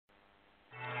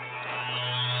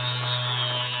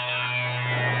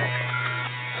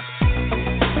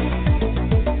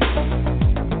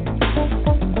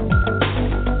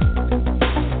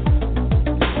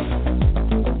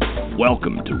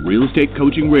Real Estate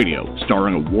Coaching Radio,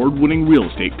 starring award-winning real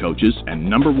estate coaches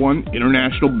and #1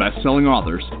 international best-selling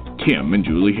authors, Tim and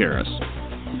Julie Harris.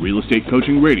 Real Estate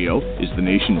Coaching Radio is the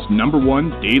nation's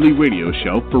 #1 daily radio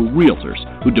show for realtors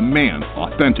who demand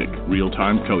authentic,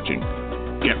 real-time coaching.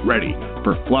 Get ready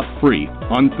for fluff-free,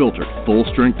 unfiltered,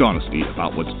 full-strength honesty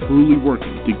about what's truly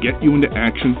working to get you into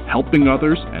action, helping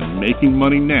others, and making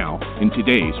money now in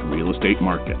today's real estate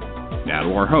market. Now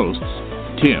to our hosts,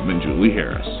 Tim and Julie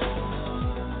Harris.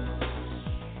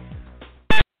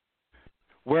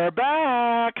 We're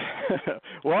back.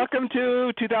 Welcome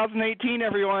to 2018,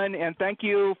 everyone, and thank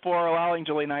you for allowing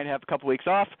Julie and I to have a couple weeks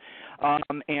off.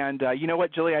 You know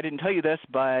what, Julie, I didn't tell you this,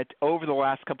 but over the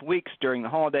last couple weeks during the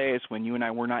holidays when you and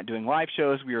I were not doing live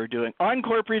shows, we were doing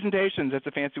encore presentations. That's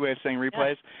a fancy way of saying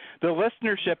replays. Yeah. The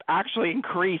listenership actually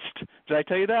increased. Did I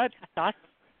tell you that? That's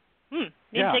awesome.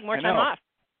 Need to take more time off.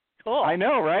 Cool. I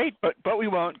know, right? But we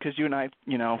won't because you and I,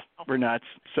 we're nuts.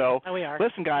 So we are.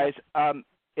 Listen, guys,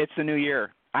 it's the new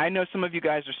year. I know some of you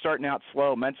guys are starting out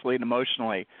slow mentally and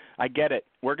emotionally. I get it.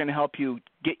 We're going to help you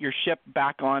get your ship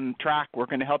back on track. We're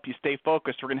going to help you stay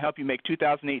focused. We're going to help you make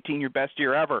 2018 your best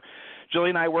year ever. Julie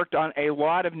and I worked on a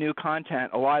lot of new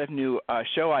content, a lot of new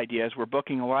show ideas. We're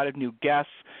booking a lot of new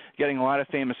guests, getting a lot of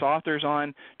famous authors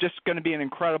on. Just going to be an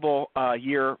incredible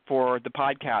year for the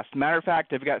podcast. Matter of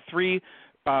fact, I've got 3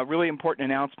 really important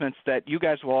announcements that you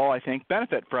guys will all, I think,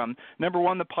 benefit from.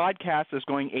 #1, the podcast is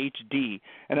going HD.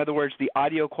 In other words, the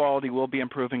audio quality will be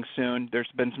improving soon. There's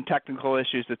been some technical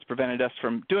issues that's prevented us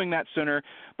from doing that sooner,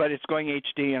 but it's going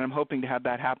HD, and I'm hoping to have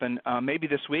that happen maybe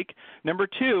this week.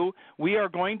 #2, we are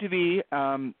going to be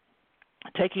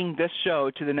taking this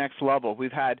show to the next level.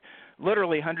 We've had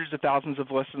literally hundreds of thousands of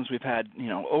listens. We've had,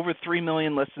 over 3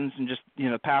 million listens in just,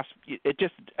 past. It's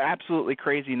just absolutely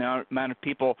crazy amount of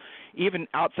people, even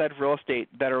outside of real estate,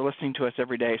 that are listening to us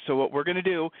every day. So what we're going to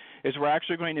do is we're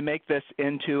actually going to make this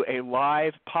into a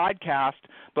live podcast,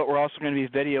 but we're also going to be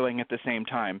videoing at the same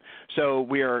time. So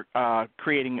we are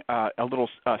creating a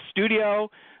little studio.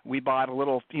 We bought a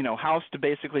little, house to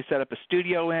basically set up a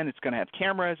studio in. It's going to have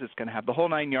cameras. It's going to have the whole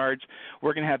 9 yards.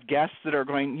 We're going to have guests that are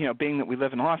going, being that we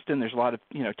live in Austin, there's a lot of,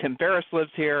 Tim Ferriss lives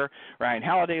here. Ryan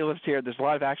Halliday lives here. There's a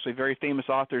lot of actually very famous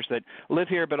authors that live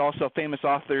here, but also famous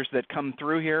authors that come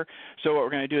through here. So what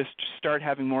we're going to do is start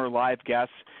having more live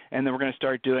guests, and then we're going to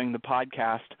start doing the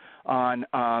podcast on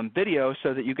video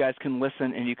so that you guys can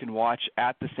listen and you can watch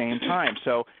at the same time.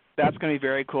 So that's going to be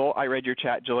very cool. I read your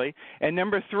chat, Julie. And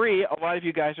 #3, a lot of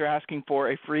you guys are asking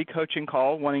for a free coaching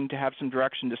call, wanting to have some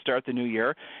direction to start the new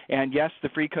year. And yes, the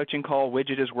free coaching call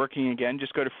widget is working again.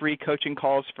 Just go to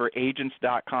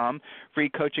freecoachingcallsforagents.com,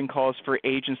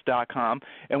 freecoachingcallsforagents.com.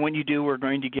 And when you do, we're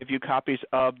going to give you copies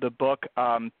of the book,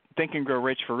 Think and Grow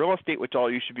Rich for Real Estate, which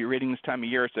all you should be reading this time of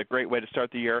year. It's a great way to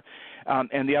start the year.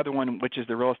 And the other one, which is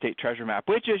the Real Estate Treasure Map,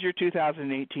 which is your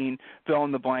 2018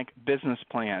 fill-in-the-blank business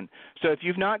plan. So if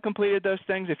you've not completed those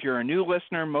things, if you're a new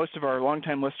listener, most of our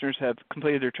longtime listeners have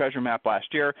completed their Treasure Map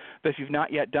last year. But if you've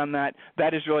not yet done that,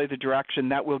 that is really the direction.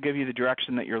 That will give you the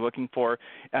direction that you're looking for,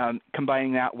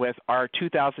 combining that with our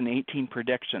 2018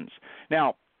 predictions.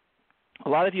 Now, a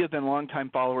lot of you have been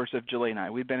longtime followers of Julie and I.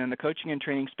 We've been in the coaching and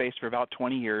training space for about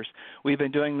 20 years. We've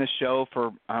been doing this show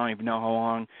for I don't even know how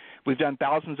long. We've done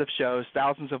thousands of shows,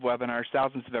 thousands of webinars,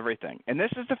 thousands of everything. And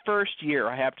this is the first year,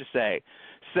 I have to say,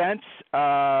 since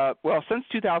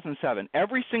 2007.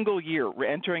 Every single year, we're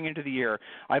entering into the year,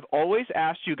 I've always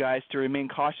asked you guys to remain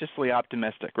cautiously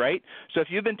optimistic, right? So if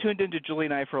you've been tuned into Julie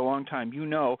and I for a long time, you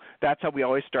know that's how we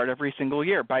always start every single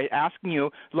year, by asking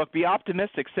you, look, be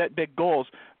optimistic, set big goals,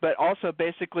 but also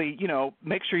basically,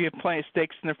 make sure you have plenty of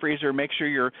steaks in the freezer, make sure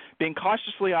you're being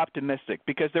cautiously optimistic,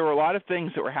 because there were a lot of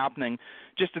things that were happening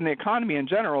just in the economy in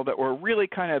general that were really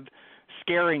kind of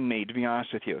scaring me, to be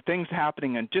honest with you. Things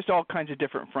happening on just all kinds of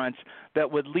different fronts that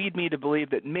would lead me to believe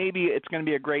that maybe it's going to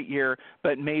be a great year,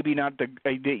 but maybe not the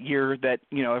year that,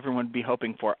 everyone would be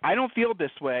hoping for. I don't feel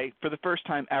this way for the first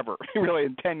time ever, really,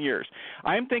 in 10 years.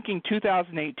 I'm thinking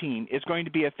 2018 is going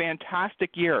to be a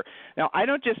fantastic year. Now, I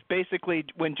don't just basically,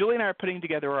 when Julie and I are putting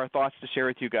together our thoughts to share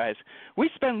with you guys, we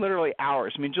spend literally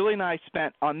hours. I mean, Julie and I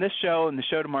spent on this show and the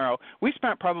show tomorrow, we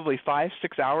spent probably 5-6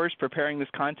 hours preparing this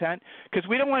content, because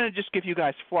we don't want to just give you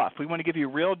guys fluff. We want to give you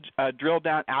real drilled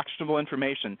down, actionable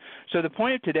information. So the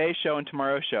point of today's show and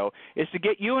tomorrow's show is to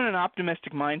get you in an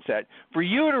optimistic mindset, for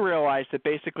you to realize that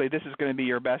basically this is going to be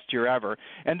your best year ever.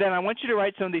 And then I want you to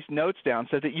write some of these notes down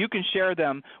so that you can share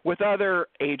them with other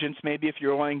agents, maybe if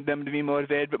you're wanting them to be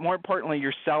motivated, but more importantly,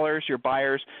 your sellers, your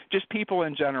buyers, just people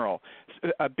in general.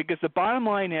 Because the bottom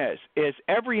line is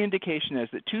every indication is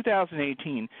that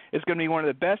 2018 is going to be one of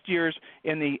the best years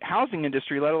in the housing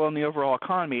industry, let alone the overall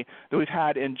economy, that we've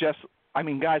had in just, I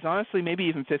mean, guys, honestly, maybe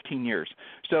even 15 years.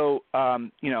 So,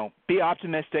 be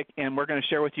optimistic, and we're going to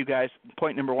share with you guys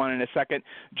point number one in a second.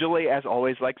 Julie, as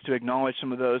always, likes to acknowledge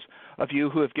some of those of you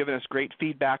who have given us great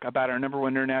feedback about our number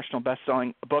one international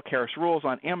best-selling book, Harris Rules,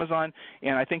 on Amazon,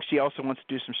 and I think she also wants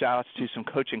to do some shout-outs to some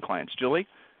coaching clients. Julie?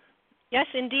 Yes,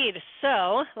 indeed.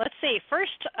 So let's see.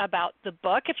 First, about the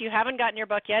book. If you haven't gotten your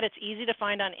book yet, it's easy to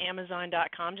find on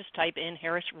Amazon.com. Just type in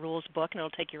Harris Rules book, and it'll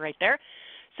take you right there.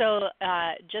 So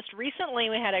just recently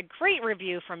we had a great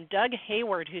review from Doug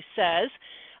Hayward, who says,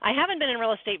 I haven't been in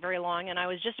real estate very long, and I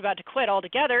was just about to quit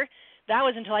altogether. That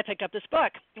was until I picked up this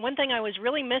book. One thing I was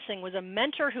really missing was a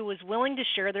mentor who was willing to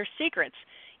share their secrets.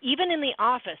 Even in the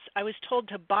office, I was told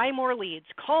to buy more leads,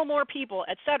 call more people,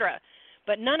 etc.,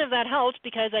 but none of that helped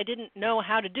because I didn't know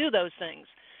how to do those things.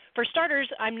 For starters,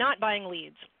 I'm not buying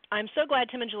leads. I'm so glad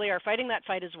Tim and Julie are fighting that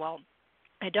fight as well.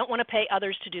 I don't want to pay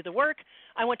others to do the work.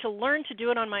 I want to learn to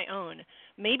do it on my own.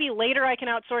 Maybe later I can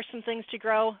outsource some things to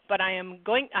grow, but I'm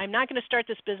not going to start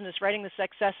this business writing the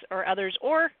success or others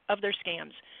or of their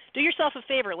scams. Do yourself a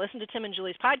favor, listen to Tim and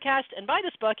Julie's podcast, and buy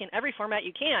this book in every format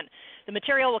you can. The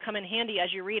material will come in handy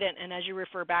as you read it and as you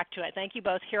refer back to it. Thank you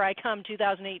both. Here I come,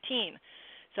 2018.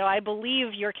 So I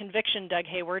believe your conviction, Doug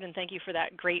Hayward, and thank you for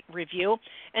that great review.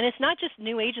 And it's not just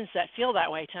new agents that feel that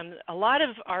way, Tim. A lot of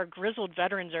our grizzled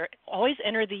veterans are always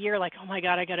enter the year like, oh, my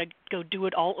God, I got to go do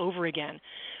it all over again.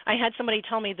 I had somebody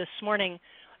tell me this morning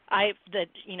that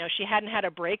she hadn't had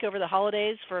a break over the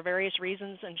holidays for various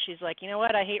reasons, and she's like, you know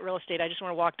what, I hate real estate. I just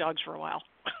want to walk dogs for a while.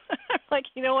 Like,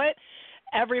 you know what?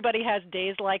 Everybody has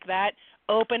days like that.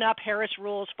 Open up Harris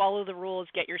Rules, follow the rules,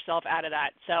 get yourself out of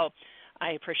that. So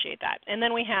I appreciate that. And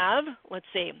then we have, let's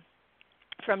see,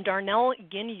 from Darnell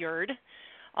Ginyard,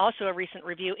 also a recent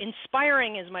review.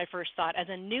 Inspiring is my first thought. As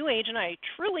a new agent, I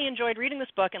truly enjoyed reading this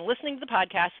book and listening to the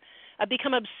podcast. I've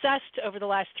become obsessed over the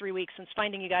last 3 weeks since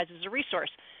finding you guys as a resource.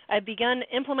 I've begun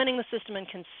implementing the system and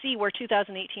can see where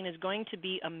 2018 is going to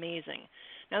be amazing.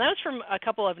 Now, that was from a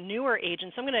couple of newer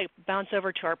agents. I'm going to bounce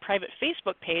over to our private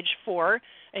Facebook page for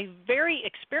a very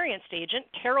experienced agent,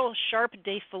 Carol Sharp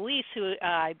de Felice, who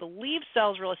I believe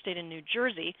sells real estate in New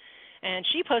Jersey. And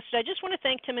she posted, I just want to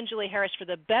thank Tim and Julie Harris for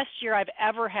the best year I've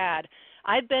ever had.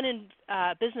 I've been in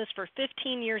business for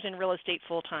 15 years in real estate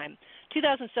full-time.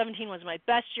 2017 was my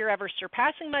best year ever,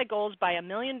 surpassing my goals by $1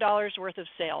 million worth of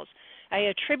sales. I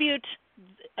attribute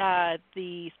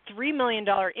the $3 million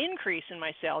increase in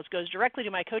my sales goes directly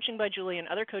to my coaching by Julie and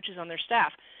other coaches on their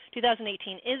staff.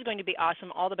 2018 is going to be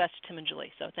awesome. All the best to Tim and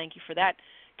Julie. So thank you for that,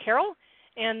 Carol.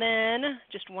 And then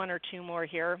just one or two more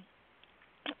here.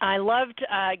 I loved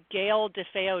Gail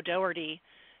DeFeo Doherty,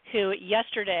 who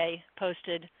yesterday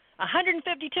posted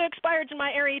 152 expireds in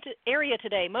my area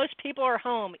today. Most people are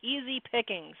home. Easy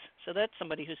pickings. So that's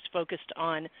somebody who's focused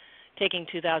on taking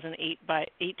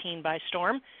 2018 by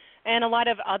storm. And a lot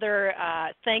of other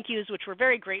thank yous, which we're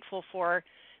very grateful for.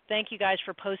 Thank you guys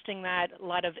for posting that. A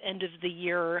lot of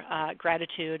end-of-the-year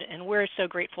gratitude. And we're so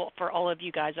grateful for all of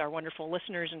you guys, our wonderful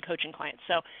listeners and coaching clients.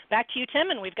 So back to you, Tim,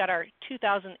 and we've got our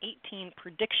 2018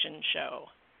 prediction show.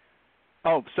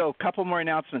 Oh, so a couple more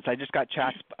announcements. I just got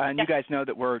chats, and you guys know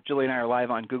that Julie and I are live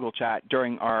on Google Chat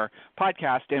during our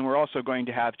podcast, and we're also going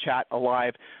to have chat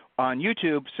alive on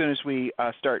YouTube as soon as we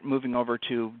start moving over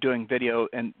to doing video.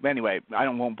 And anyway, I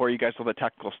won't bore you guys with the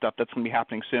technical stuff. That's going to be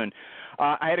happening soon.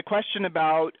 I had a question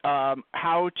about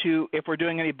if we're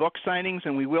doing any book signings,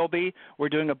 and we will be. We're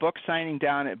doing a book signing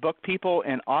down at Book People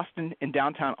in Austin, in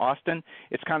downtown Austin.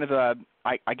 It's kind of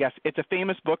I guess it's a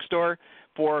famous bookstore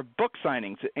for book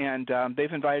signings, and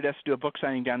they've invited us to do a book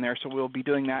signing down there, so we'll be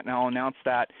doing that, and I'll announce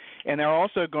that. And they're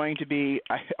also going to be,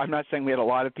 I'm not saying we had a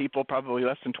lot of people, probably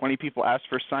less than 20 people asked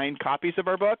for signed copies of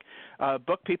our book.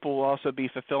 Book People will also be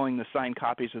fulfilling the signed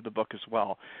copies of the book as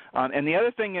well. And the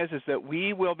other thing is that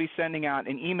we will be sending out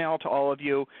an email to all of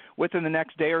you within the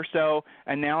next day or so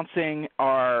announcing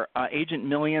our Agent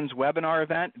Millions webinar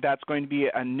event. That's going to be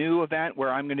a new event where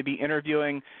I'm going to be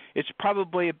interviewing, it's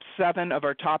probably 7 of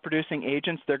our top producing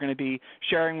agents. They're going to be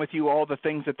sharing with you all the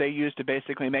things that they use to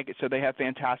basically make it so they have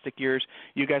fantastic years.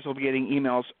 You guys will be getting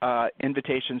emails,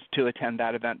 invitations to attend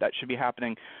that event. That should be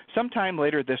happening sometime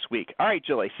later this week. All right,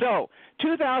 Julie. So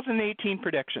 2018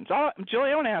 predictions.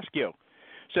 Julie, I want to ask you.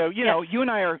 So, know, you and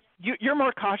I are, you're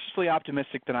more cautiously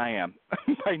optimistic than I am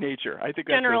by nature. I think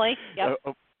that's generally,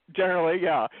 generally,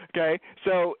 yeah. Okay.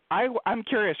 So I'm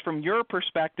curious from your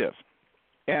perspective,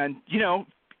 and,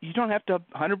 you don't have to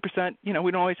 100%, we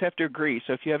don't always have to agree.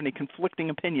 So if you have any conflicting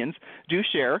opinions, do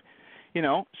share,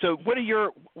 So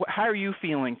how are you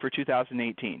feeling for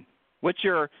 2018? What's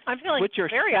your I'm feeling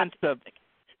very sense optimistic.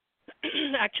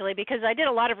 actually, because I did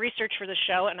a lot of research for the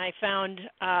show, and I found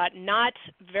not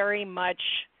very much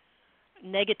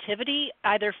negativity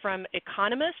either from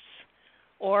economists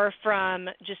or from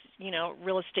just,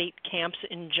 real estate camps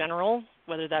in general,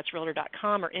 whether that's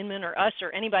Realtor.com or Inman or us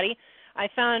or anybody. I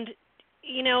found,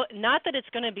 not that it's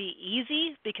going to be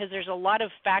easy, because there's a lot of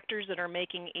factors that are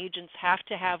making agents have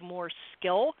to have more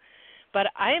skill, but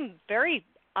I am very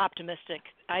optimistic.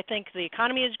 I think the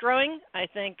economy is growing. I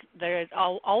think there's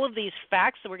all of these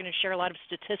facts that we're going to share a lot of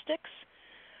statistics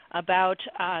about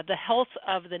the health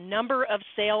of the number of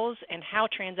sales and how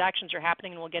transactions are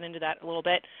happening, and we'll get into that a little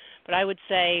bit. But I would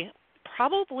say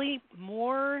probably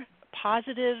more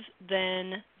positive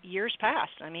than years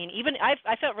past. I mean, even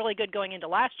I felt really good going into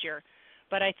last year,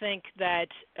 but I think that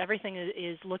everything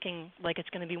is looking like it's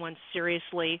going to be one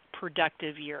seriously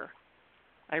productive year.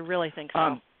 I really think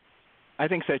so. I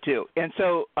think so too. And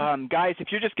so, guys, if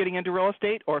you're just getting into real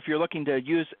estate, or if you're looking to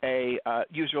use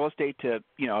real estate to,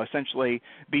 essentially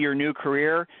be your new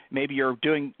career, maybe you're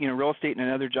doing, real estate and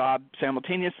another job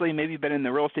simultaneously. Maybe you've been in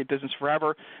the real estate business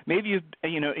forever. Maybe you've,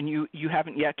 and you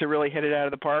haven't yet to really hit it out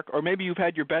of the park, or maybe you've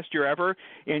had your best year ever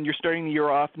and you're starting the year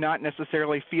off not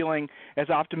necessarily feeling as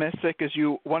optimistic as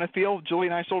you want to feel. Julie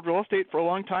and I sold real estate for a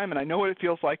long time, and I know what it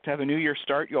feels like to have a new year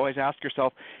start. You always ask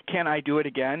yourself, can I do it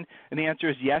again? And the answer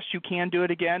is yes, you can do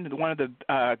it again. One of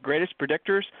the greatest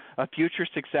predictors of future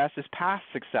success is past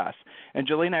success. And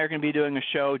Julie and I are going to be doing a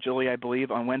show, Julie, I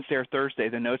believe, on Wednesday or Thursday,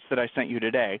 the notes that I sent you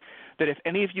today, that if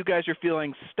any of you guys are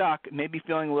feeling stuck, maybe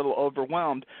feeling a little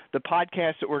overwhelmed, the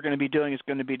podcast that we're going to be doing is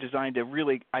going to be designed to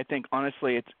really, I think,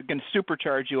 honestly, it's going to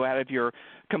supercharge you out of your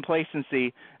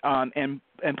complacency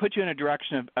and put you in a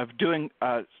direction of doing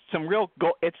some real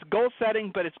goal. It's goal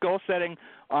setting, but it's goal setting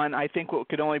on, I think, what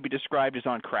could only be described as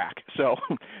on crack. So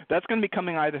that's going to be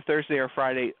coming either Thursday or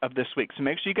Friday of this week. So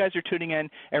make sure you guys are tuning in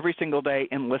every single day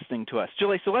and listening to us.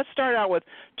 Julie, so let's start out with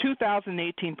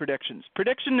 2018 predictions.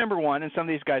 Prediction number one, and some of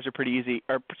these guys are pretty easy,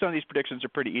 or some of these predictions are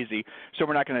pretty easy, so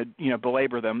we're not going to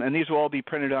belabor them. And these will all be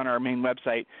printed on our main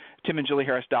website,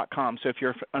 timandjulieharris.com. So if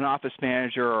you're an office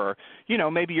manager, or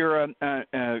maybe you're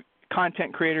a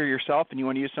content creator yourself and you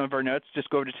want to use some of our notes, just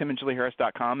go over to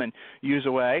timandjulieharris.com and use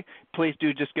away. Please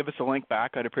do just give us a link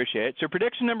back. I'd appreciate it. So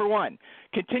prediction number one,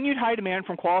 continued high demand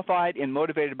from qualified and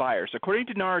motivated buyers. According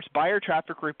to NAR's buyer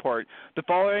traffic report, the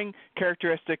following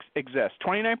characteristics exist.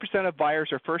 29% of buyers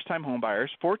are first-time home buyers,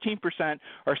 14%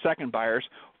 are second buyers,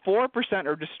 4%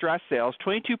 are distressed sales,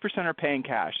 22% are paying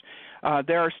cash.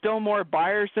 There are still more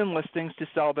buyers than listings to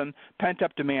sell them,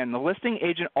 pent-up demand. The listing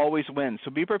agent always wins,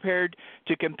 so be prepared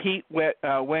to compete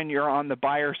when you're on the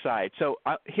buyer side. So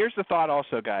here's the thought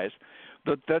also, guys.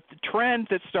 The trend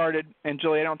that started, and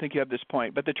Julie, I don't think you have this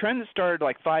point, but the trend that started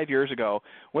like 5 years ago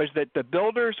was that the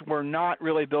builders were not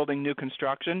really building new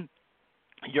construction.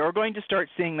 You're going to start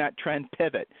seeing that trend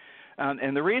pivot.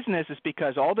 And the reason is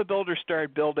because all the builders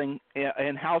started building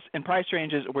in house and price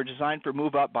ranges were designed for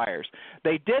move-up buyers.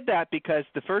 They did that because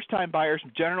the first-time buyers,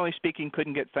 generally speaking,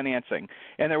 couldn't get financing,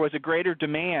 and there was a greater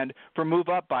demand for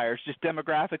move-up buyers. Just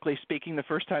demographically speaking, the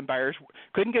first-time buyers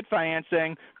couldn't get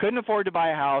financing, couldn't afford to buy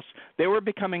a house. They were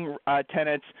becoming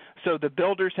tenants, so the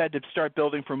builders had to start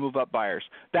building for move-up buyers.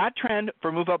 That trend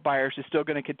for move-up buyers is still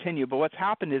going to continue, but what's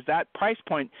happened is that price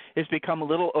point has become a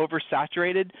little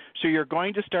oversaturated, so you're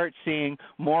going to start seeing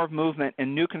more movement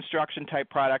in new construction type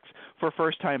products for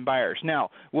first-time buyers. Now,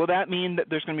 will that mean that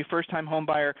there's going to be first-time home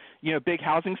buyer, big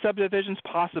housing subdivisions?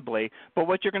 Possibly, but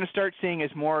what you're going to start seeing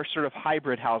is more sort of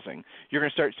hybrid housing. You're going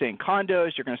to start seeing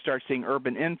condos, you're going to start seeing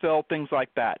urban infill, things like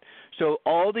that. So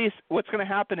all these, what's going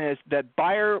to happen is that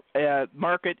buyer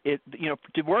market,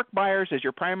 to work buyers as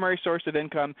your primary source of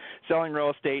income selling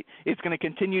real estate, it's going to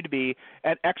continue to be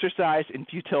an exercise in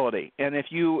futility. And if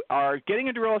you are getting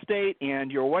into real estate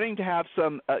and you're wanting to have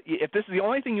some, if this is the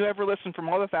only thing you ever listen from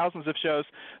all the thousands of shows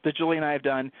that Julie and I have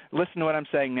done, listen to what I'm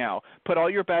saying now. Put all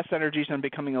your best energies on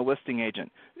becoming a listing agent.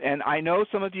 And I know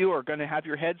some of you are going to have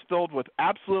your heads filled with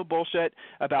absolute bullshit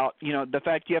about, the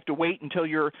fact you have to wait until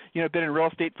you're, been in real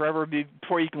estate forever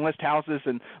before you can list houses,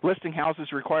 and listing houses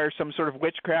requires some sort of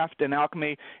witchcraft and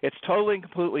alchemy. It's totally and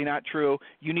completely not true.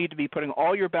 You need to be putting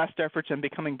all your best efforts in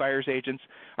becoming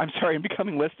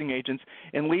becoming listing agents,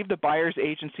 and leave the buyer's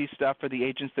agency stuff for the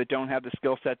agents that don't have the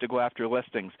skill set to go after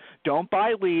listings. Don't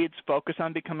buy leads. Focus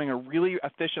on becoming a really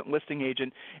efficient listing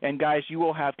agent, and guys, you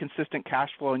will have consistent cash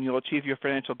flow and you'll achieve your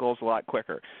financial goals a lot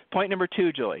quicker. Point number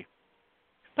two, Julie.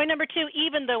 Point number two,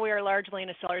 even though we are largely in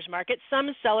a seller's market, some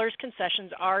sellers'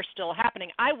 concessions are still happening.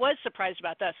 I was surprised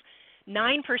about this.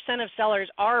 9% of sellers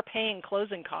are paying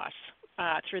closing costs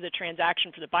through the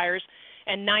transaction for the buyers.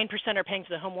 and 9% are paying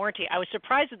for the home warranty. I was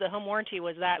surprised that the home warranty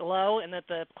was that low and that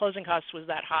the closing cost was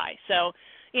that high. So,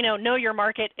 know your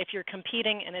market. If you're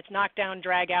competing and it's knockdown,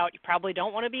 drag out, you probably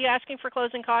don't want to be asking for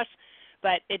closing costs,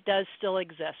 but it does still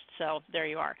exist. So there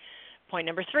you are. Point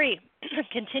number 3,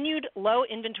 continued low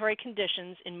inventory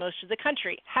conditions in most of the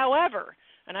country. However,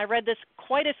 and I read this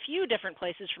quite a few different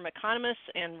places from economists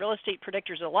and real estate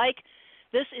predictors alike,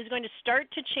 this is going to start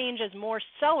to change as more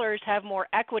sellers have more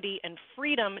equity and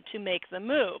freedom to make the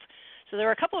move. So there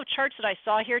were a couple of charts that I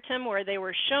saw here, Tim, where they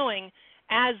were showing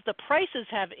as the prices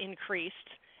have increased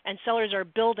and sellers are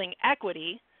building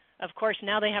equity, of course,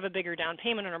 now they have a bigger down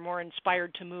payment and are more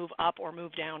inspired to move up or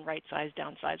move down, right size,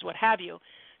 downsize, what have you.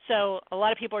 So a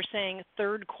lot of people are saying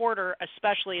third quarter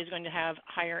especially is going to have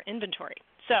higher inventory.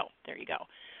 So there you go.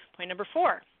 Point number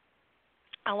 4.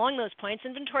 Along those points,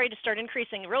 inventory to start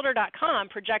increasing. Realtor.com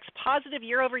projects positive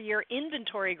year-over-year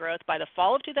inventory growth by the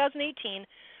fall of 2018,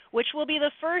 which will be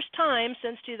the first time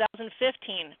since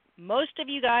 2015. Most of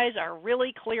you guys are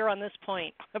really clear on this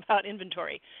point about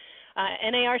inventory.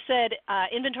 NAR said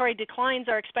inventory declines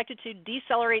are expected to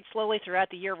decelerate slowly throughout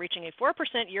the year, reaching a 4%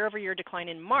 year-over-year decline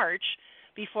in March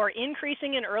before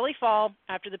increasing in early fall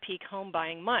after the peak home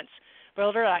buying months.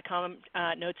 Realtor.com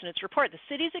notes in its report, the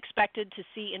cities expected to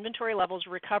see inventory levels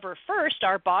recover first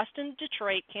are Boston,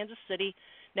 Detroit, Kansas City,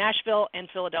 Nashville, and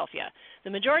Philadelphia. The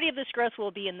majority of this growth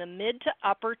will be in the mid to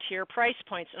upper tier price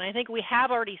points, and I think we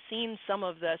have already seen some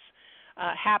of this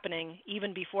happening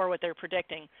even before what they're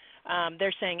predicting.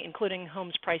 They're saying including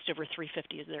homes priced over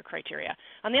 $350 is their criteria.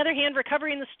 On the other hand,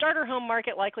 recovery in the starter home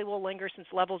market likely will linger since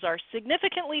levels are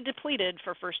significantly depleted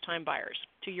for first-time buyers,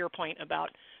 to your point about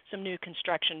some new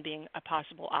construction being a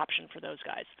possible option for those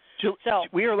guys.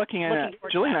 We are looking at,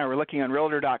 Julie and I were looking on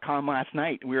Realtor.com last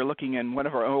night. We were looking in one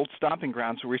of our old stomping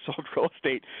grounds where we sold real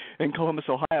estate in Columbus,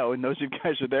 Ohio, and those of you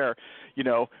guys are there,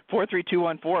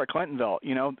 43214 at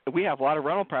Clintonville. We have a lot of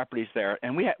rental properties there,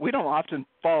 and we don't often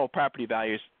follow property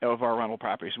values of our rental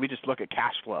properties. We just look at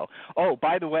cash flow. Oh,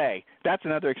 by the way, that's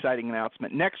another exciting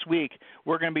announcement. Next week,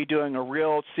 we're going to be doing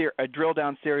a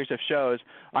drill-down series of shows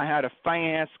on how to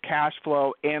finance, cash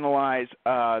flow, analyze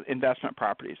investment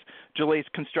properties. Julie's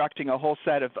constructing a whole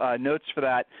set of notes for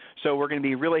that, so we're going to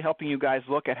be really helping you guys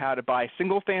look at how to buy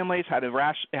single families, how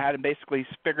to basically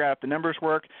figure out if the numbers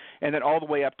work, and then all the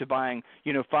way up to buying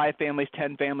 5 families,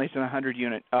 10 families, and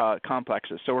 100-unit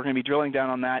complexes. So we're going to be drilling down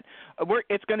on that.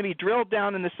 It's going to be drilled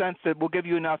down in the sense that we'll give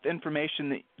you enough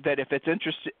information that if it's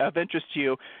of interest to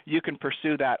you, you can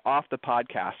pursue that off the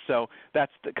podcast. So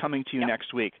that's coming to you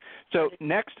next week. So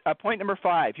next, point number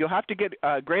 5, you'll have to get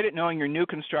great at knowing your new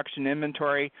construction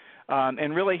inventory.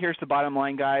 And really, here's the bottom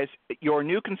line, guys. Your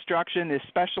new construction,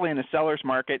 especially in the seller's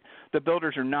market, the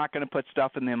builders are not going to put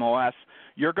stuff in the MLS.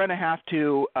 You're going to have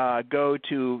to go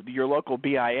to your local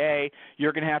BIA.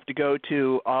 You're going to have to go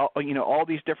to all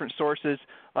these different sources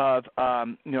of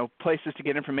places to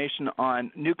get information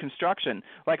on new construction.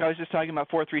 Like I was just talking about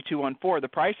 43214, the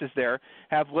prices there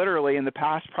have literally in the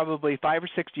past probably 5 or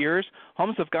 6 years,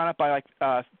 homes have gone up by like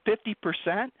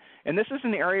 50%. And this is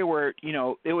an area where,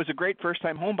 it was a great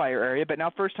first-time home buyer area, but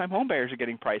now first-time home buyers are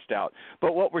getting priced out.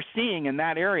 But what we're seeing in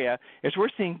that area is we're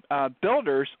seeing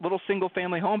builders, little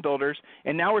single-family home builders,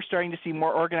 and now we're starting to see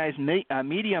more organized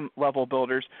medium-level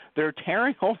builders that are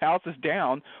tearing whole houses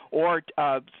down or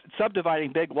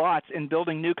subdividing big lots and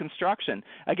building new construction.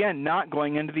 Again, not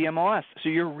going into the MLS. So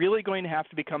you're really going to have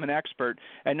to become an expert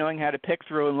at knowing how to pick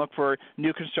through and look for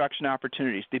new construction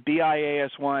opportunities. The BIA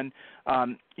is one.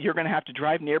 You're going to have to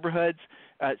drive neighborhoods.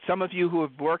 Some of you who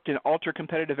have worked in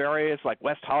ultra-competitive areas like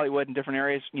West Hollywood and different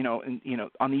areas,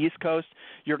 on the East Coast,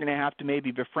 you're going to have to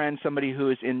maybe befriend somebody who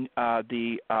is in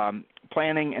the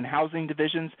planning and housing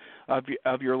divisions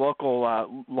of your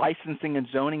local licensing and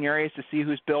zoning areas to see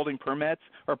who's building permits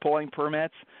or pulling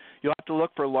permits. You'll have to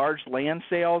look for large land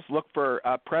sales, look for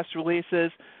press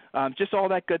releases, just all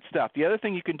that good stuff. The other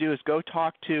thing you can do is go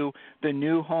talk to the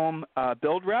new home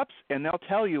build reps, and they'll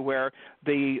tell you where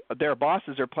their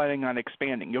bosses are planning on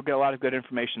expanding. You'll get a lot of good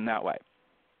information that way.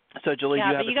 So, Julie, do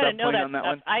you have a sub-point on that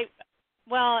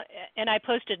one? And I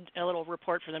posted a little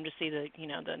report for them to see the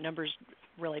numbers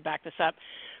really back this up.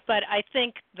 But I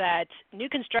think that new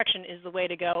construction is the way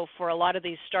to go for a lot of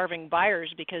these starving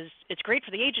buyers because it's great for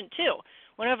the agent too.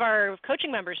 One of our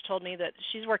coaching members told me that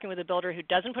she's working with a builder who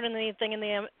doesn't put anything in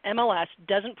the MLS,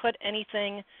 doesn't put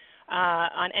anything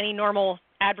on any normal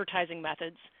advertising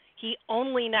methods. He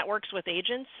only networks with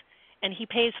agents, and he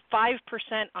pays 5%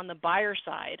 on the buyer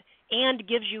side and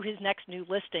gives you his next new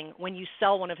listing when you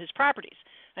sell one of his properties.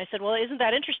 I said, well, isn't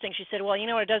that interesting? She said, well, you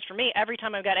know what it does for me? Every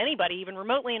time I've got anybody, even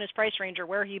remotely in his price range or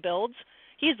where he builds,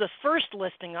 he's the first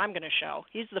listing I'm going to show.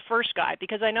 He's the first guy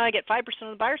because I know I get 5%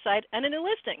 on the buyer side and a new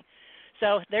listing.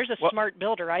 So there's a smart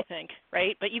builder, I think,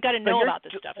 right? But you got to know about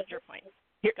this stuff, is your point.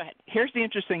 Go ahead. Here's the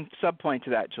interesting subpoint to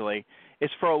that, Julie, is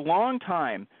for a long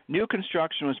time, new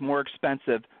construction was more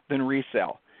expensive than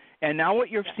resale. And now what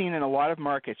you've seen in a lot of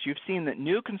markets, you've seen that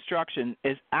new construction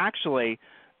is actually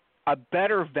a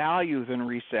better value than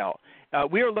resale.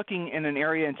 We are looking in an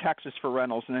area in Texas for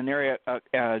rentals, in an area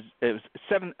it was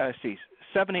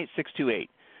 78628.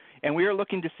 And we are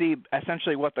looking to see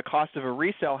essentially what the cost of a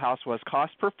resale house was,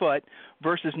 cost per foot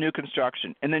versus new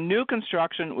construction. And the new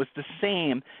construction was the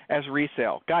same as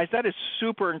resale. Guys, that is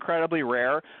super incredibly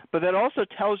rare, but that also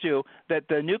tells you that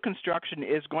the new construction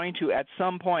is going to at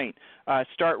some point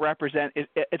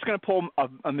it's going to pull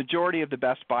a majority of the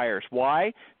best buyers.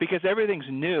 Why? Because everything's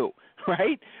new,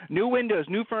 right? New windows,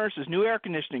 new furnaces, new air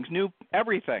conditionings, new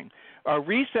everything. A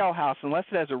resale house, unless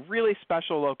it has a really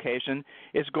special location,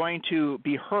 is going to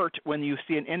be hurt when you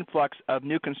see an influx of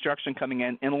new construction coming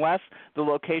in, unless the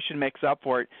location makes up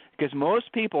for it, because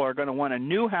most people are going to want a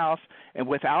new house and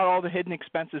without all the hidden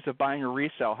expenses of buying a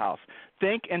resale house.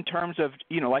 Think in terms of,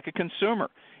 like a consumer.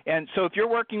 And so if you're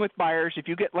working with buyers,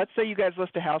 let's say you guys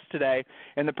list a house today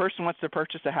and the person wants to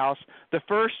purchase a house, the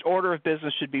first order of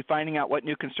business should be finding out what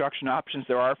new construction options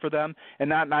there are for them,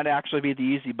 and that might actually be the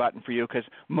easy button for you because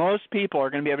most people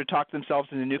are going to be able to talk themselves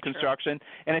into new construction.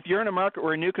 And if you're in a market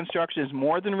where new construction is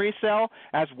more than resale,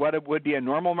 as what it would be a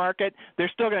normal market, they're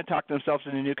still going to talk themselves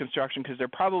into new construction because they're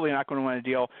probably not going to want to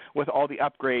deal with all the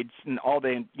upgrades and all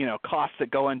the costs that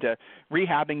go into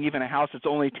rehabbing even a house that's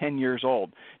only 10 years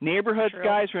old. Neighborhoods,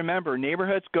 guys, remember,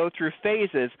 neighborhoods go through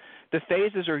phases. The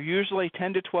phases are usually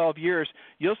 10 to 12 years.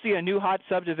 You'll see a new hot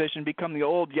subdivision become the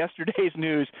old yesterday's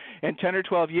news in 10 or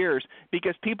 12 years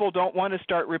because people don't want to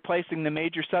start replacing the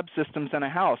major subsystems in a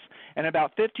house. And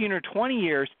about 15 or 20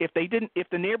 years, if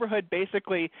the neighborhood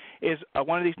basically is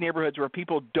one of these neighborhoods where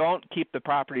people don't keep the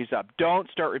properties up,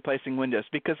 don't start replacing windows.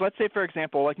 Because let's say, for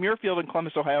example, like Muirfield in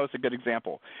Columbus, Ohio is a good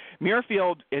example.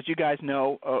 Muirfield, as you guys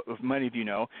know, many of you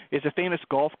know, is a famous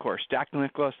golf course, Jack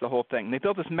Nicklaus, the whole thing. They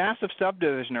built this massive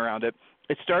subdivision around it.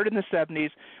 It started in the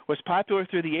 70s, was popular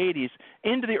through the 80s.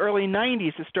 Into the early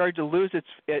 90s, it started to lose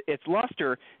its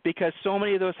luster because so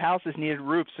many of those houses needed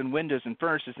roofs and windows and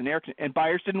furnaces and air, and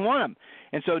buyers didn't want them.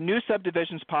 And so new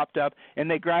subdivisions popped up, and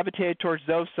they gravitated towards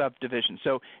those subdivisions.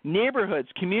 So neighborhoods,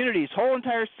 communities, whole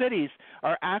entire cities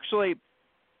are actually –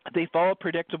 they follow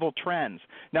predictable trends.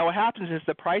 Now what happens is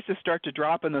the prices start to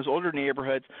drop in those older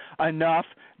neighborhoods enough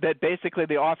that basically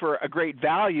they offer a great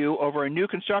value over a new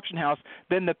construction house,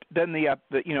 then it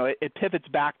pivots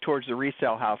back towards the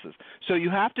resale houses. So you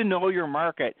have to know your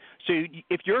market. So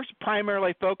if you're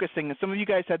primarily focusing, and some of you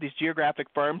guys have these geographic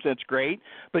farms, that's great,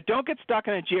 but don't get stuck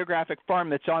in a geographic farm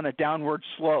that's on a downward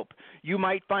slope. You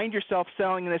might find yourself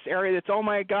selling in this area that's, oh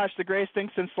my gosh, the greatest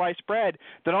thing since sliced bread.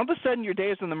 Then all of a sudden your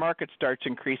days on the market starts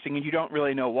increasing and you don't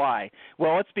really know why.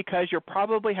 Well, it's because you're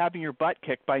probably having your butt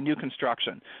kicked by new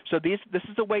construction. So this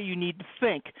is the way you need to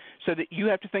think, so that you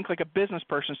have to think like a business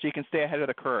person so you can stay ahead of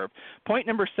the curve. Point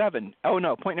number 6.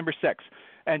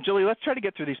 And Julie, let's try to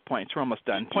get through these points. We're almost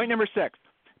done. Point number 6.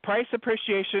 Price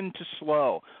appreciation to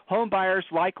slow. Home buyers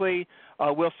likely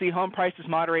will see home prices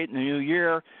moderate in the new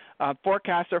year.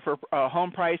 Forecasts are for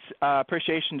home price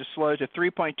appreciation to slow to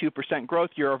 3.2% growth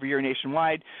year over year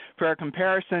nationwide. For a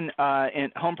comparison,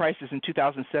 in home prices in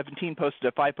 2017 posted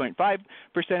a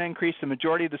 5.5% increase. The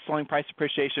majority of the slowing price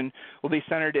appreciation will be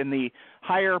centered in the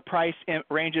higher price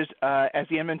ranges as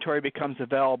the inventory becomes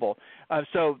available.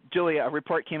 So, Julie, a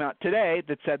report came out today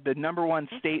that said the number one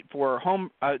two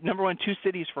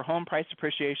cities for home price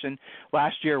appreciation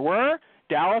last year were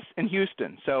Dallas and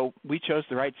Houston. So we chose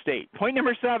the right state. Point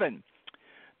number 7,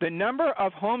 the number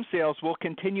of home sales will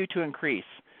continue to increase.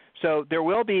 So there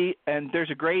will be, and there's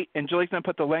a great, and Julie's going to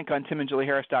put the link on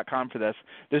timandjulieharris.com for this.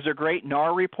 There's a great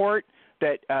NAR report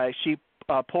that she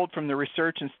pulled from the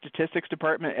Research and Statistics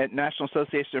Department at National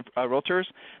Association of Realtors.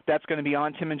 That's going to be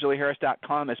on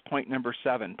timandjulieharris.com as point number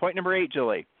 7. Point number 8,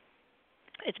 Julie.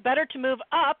 It's better to move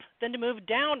up than to move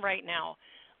down right now.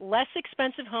 Less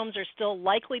expensive homes are still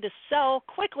likely to sell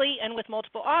quickly and with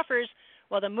multiple offers,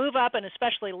 while the move up and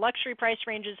especially luxury price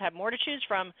ranges have more to choose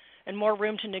from and more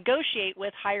room to negotiate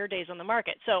with higher days on the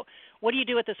market. So what do you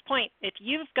do at this point? If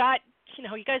you've got,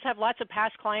 you guys have lots of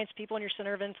past clients, people in your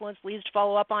center of influence, leads to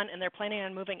follow up on, and they're planning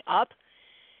on moving up,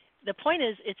 the point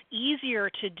is it's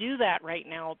easier to do that right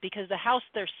now because the house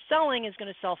they're selling is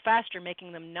going to sell faster,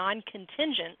 making them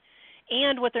non-contingent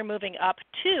And what they're moving up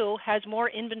to has more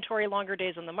inventory, longer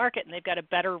days on the market, and they've got a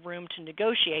better room to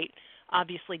negotiate,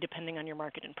 obviously depending on your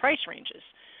market and price ranges.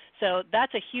 So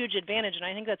that's a huge advantage, and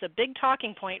I think that's a big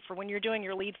talking point for when you're doing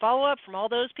your lead follow-up from all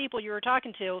those people you were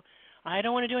talking to. I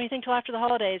don't want to do anything till after the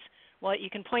holidays. Well, you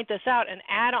can point this out and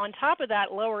add on top of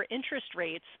that lower interest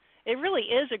rates. It really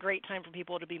is a great time for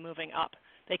people to be moving up.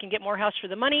 They can get more house for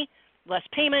the money, less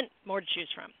payment, more to choose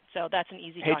from. So that's an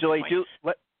easy talking Julie,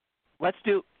 point. Let's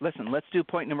do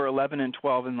point number 11 and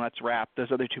 12, and let's wrap.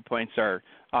 Those other 2 points are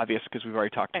obvious because we've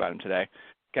already talked about them today.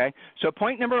 Okay, so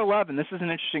point number 11, this is an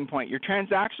interesting point. Your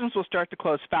transactions will start to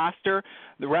close faster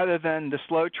rather than the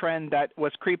slow trend that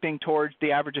was creeping towards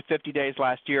the average of 50 days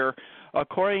last year.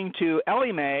 According to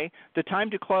Ellie Mae, the time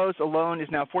to close a loan is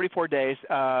now 44 days.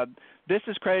 This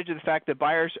is credited to the fact that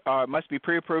buyers must be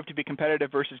pre-approved to be competitive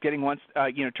versus getting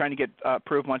trying to get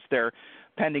approved once they're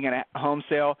pending a home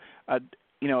sale.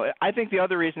 I think the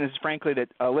other reason is, frankly,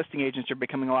 that listing agents are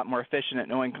becoming a lot more efficient at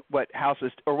knowing what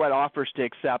houses or what offers to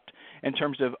accept in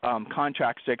terms of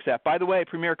contracts to accept. By the way,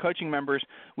 Premier Coaching members,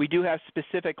 we do have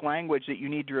specific language that you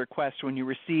need to request when you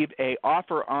receive a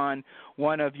offer on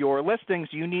one of your listings.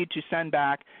 You need to send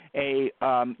back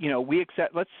we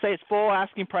accept. Let's say it's full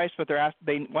asking price, but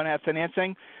they want to have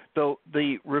financing.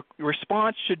 The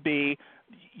response should be,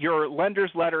 your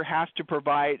lender's letter has to prove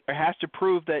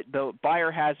that the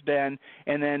buyer has been,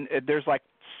 and then there's like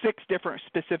 6 different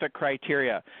specific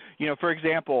criteria. For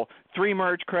example, 3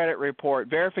 merge credit report,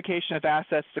 verification of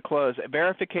assets to close,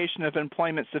 verification of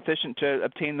employment sufficient to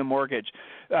obtain the mortgage,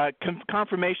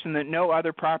 confirmation that no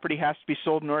other property has to be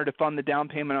sold in order to fund the down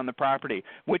payment on the property,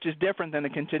 which is different than the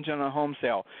contingent on a home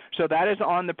sale. So that is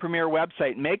on the Premier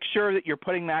website. Make sure that you're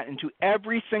putting that into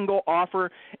every single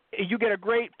offer. You get a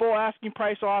great full asking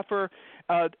price offer.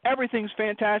 Everything's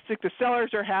fantastic. The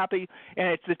sellers are happy, and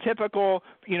it's the typical,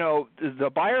 the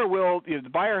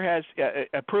buyer has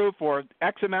approved for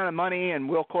X amount of money and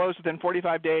will close within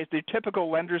 45 days. The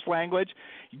typical lender's language.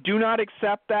 Do not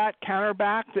accept that.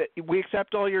 Counterback that we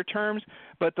accept all your terms,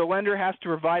 but the lender has to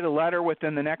provide a letter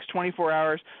within the next 24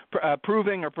 hours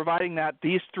proving or providing that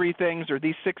these 3 things or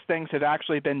these 6 things have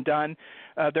actually been done.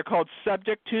 They're called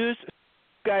subject tos.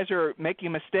 Guys are making a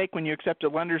mistake when you accept a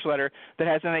lender's letter that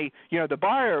has the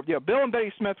buyer, Bill and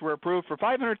Betty Smith were approved for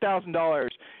 $500,000.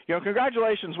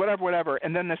 Congratulations, whatever.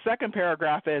 And then the second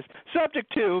paragraph is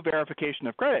subject to verification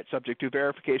of credit, subject to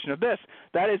verification of this.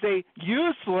 That is a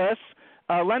useless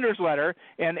lender's letter,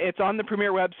 and it's on the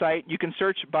Premier website. You can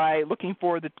search by looking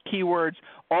for the keywords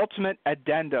ultimate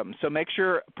addendum. So make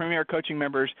sure, Premier Coaching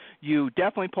members, you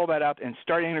definitely pull that up and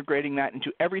start integrating that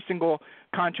into every single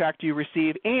contract you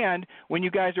receive. And when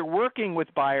you guys are working with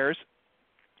buyers,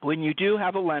 when you do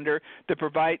have a lender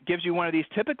that gives you one of these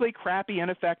typically crappy,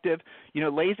 ineffective,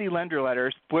 lazy lender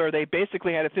letters where they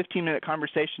basically had a 15-minute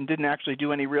conversation, didn't actually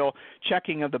do any real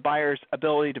checking of the buyer's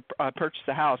ability to purchase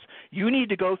the house, you need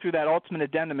to go through that ultimate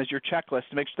addendum as your checklist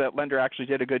to make sure that lender actually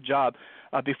did a good job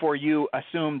before you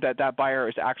assume that buyer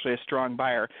is actually a strong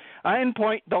buyer.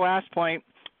 The last point,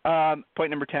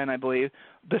 point number 10, I believe,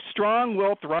 the strong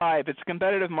will thrive. It's a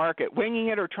competitive market. Winging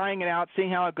it or trying it out,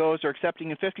 seeing how it goes, or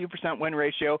accepting a 50% win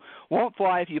ratio won't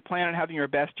fly if you plan on having your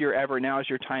best year ever. Now is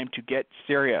your time to get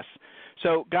serious.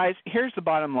 So, guys, here's the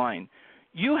bottom line.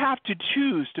 You have to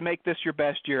choose to make this your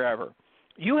best year ever.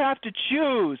 You have to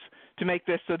choose to make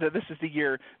this so that this is the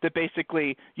year that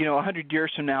basically, 100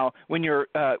 years from now, when your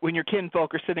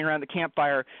kinfolk are sitting around the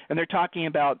campfire and they're talking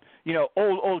about,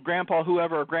 old grandpa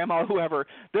whoever or grandma whoever,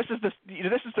 this is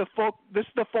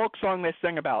the folk song they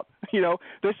sing about.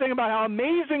 They sing about how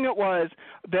amazing it was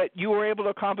that you were able to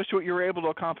accomplish what you were able to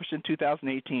accomplish in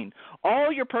 2018.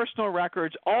 All your personal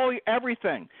records,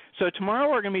 everything. So tomorrow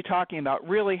we're going to be talking about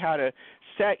really how to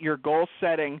set your goal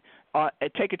setting,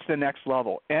 take it to the next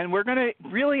level. And we're going to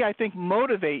really, I think,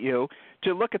 motivate you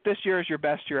to look at this year as your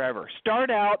best year ever.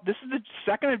 Start out, this is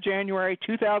the 2nd of January,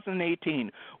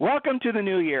 2018. Welcome to the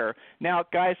new year. Now,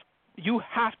 guys, you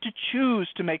have to choose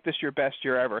to make this your best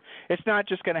year ever. It's not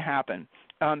just going to happen.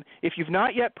 If you've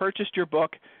not yet purchased your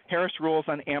book, Harris Rules,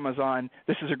 on Amazon,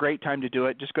 this is a great time to do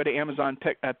it. Just go to Amazon,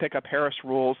 pick up Harris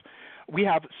Rules. We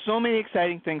have so many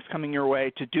exciting things coming your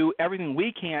way to do everything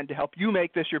we can to help you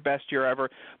make this your best year ever.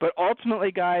 But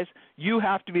ultimately, guys, you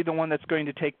have to be the one that's going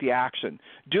to take the action.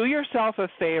 Do yourself a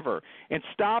favor and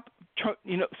stop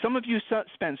some of you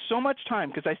spend so much time,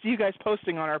 because I see you guys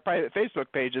posting on our private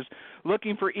Facebook pages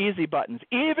looking for easy buttons.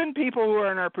 Even people who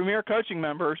are in our Premier Coaching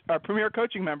members,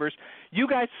 you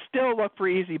guys still look for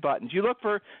easy buttons. You look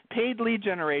for paid lead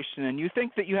generation, and you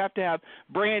think that you have to have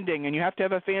branding and you have to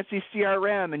have a fancy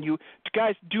CRM. And you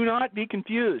guys, do not be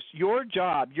confused. Your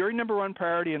job, your number one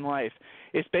priority in life,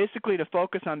 is basically to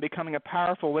focus on becoming a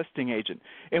powerful listing agent.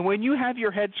 And when you have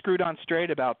your head screwed on straight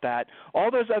about that,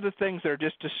 all those other things that are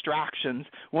just distractions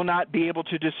will not be able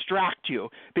to distract you,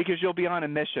 because you'll be on a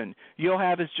mission. You'll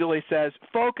have, as Julie says,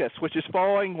 focus, which is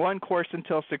following one course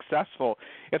until successful.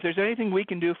 If there's anything we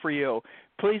can do for you,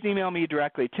 please email me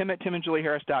directly,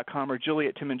 tim@timandjulieharris.com or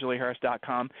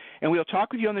julie@timandjulieharris.com, and we'll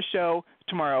talk with you on the show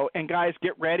tomorrow. And guys,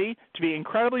 get ready to be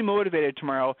incredibly motivated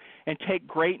tomorrow and take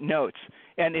great notes.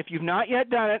 And if you've not yet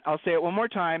done it, I'll say it one more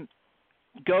time,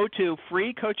 go to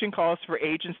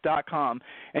freecoachingcallsforagents.com,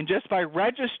 and just by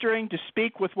registering to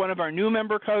speak with one of our new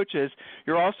member coaches,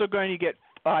 you're also going to get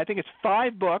I think it's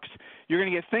 5 books. You're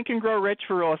going to get Think and Grow Rich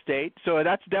for Real Estate, so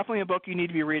that's definitely a book you need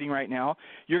to be reading right now.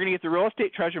 You're going to get the Real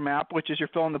Estate Treasure Map, which is your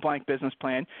fill-in-the-blank business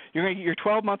plan. You're going to get your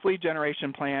 12-month lead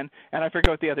generation plan, and I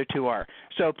forget what the other 2 are.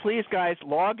 So please, guys,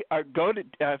 go to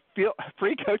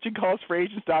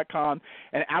freecoachingcallsforagents.com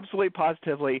and absolutely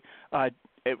positively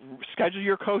schedule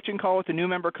your coaching call with a new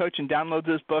member coach and download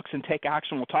those books and take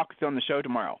action. We'll talk with you on the show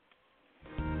tomorrow.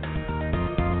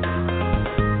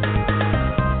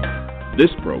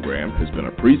 This program has been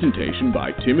a presentation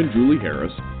by Tim and Julie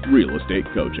Harris, Real Estate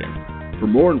Coaching. For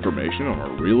more information on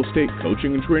our real estate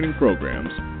coaching and training programs,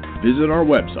 visit our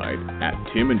website at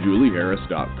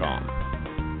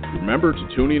timandjulieharris.com. Remember to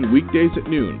tune in weekdays at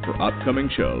noon for upcoming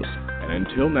shows, and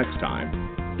until next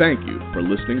time, thank you for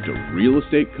listening to Real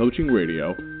Estate Coaching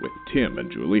Radio with Tim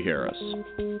and Julie Harris.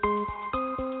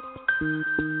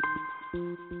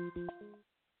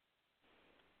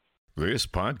 This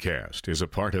podcast is a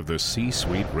part of the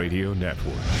C-Suite Radio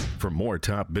Network. For more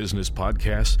top business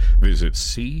podcasts, visit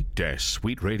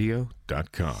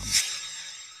c-suiteradio.com.